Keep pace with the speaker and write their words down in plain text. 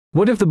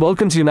What if the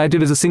Balkans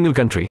united as a single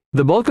country?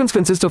 The Balkans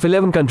consist of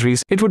 11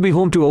 countries. It would be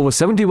home to over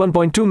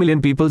 71.2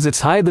 million peoples. It's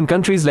higher than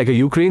countries like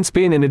Ukraine,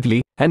 Spain and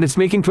Italy, and it's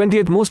making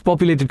 20th most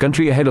populated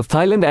country ahead of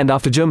Thailand and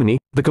after Germany.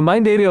 The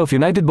combined area of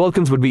United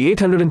Balkans would be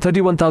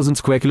 831,000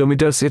 square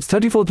kilometers. It's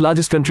 34th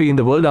largest country in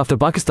the world after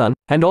Pakistan,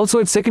 and also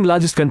its second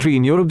largest country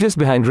in Europe just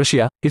behind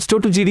Russia. Its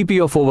total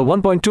GDP of over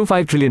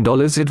 $1.25 trillion.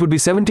 It would be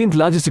 17th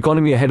largest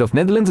economy ahead of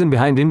Netherlands and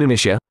behind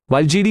Indonesia.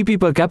 While GDP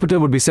per capita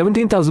would be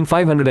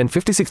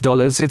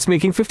 $17,556, it's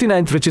making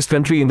 59th richest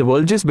country in the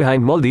world just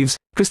behind Maldives.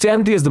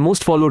 Christianity is the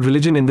most followed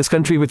religion in this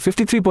country with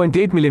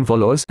 53.8 million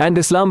followers, and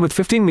Islam with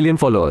 15 million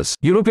followers.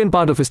 European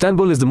part of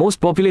Istanbul is the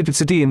most populated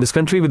city in this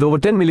country with over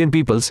 10 million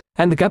peoples,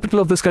 and the capital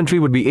of this country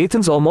would be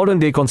Athens or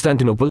modern-day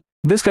Constantinople.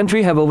 This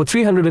country have over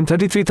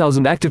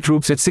 333,000 active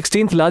troops, its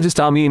 16th largest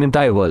army in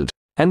entire world.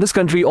 And this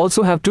country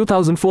also have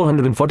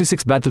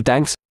 2,446 battle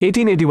tanks,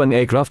 1881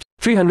 aircraft,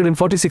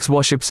 346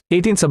 warships,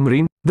 18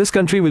 submarine. This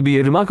country will be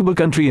a remarkable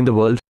country in the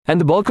world, and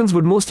the Balkans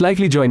would most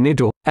likely join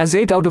NATO, as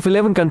 8 out of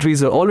 11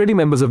 countries are already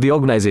members of the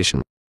organization.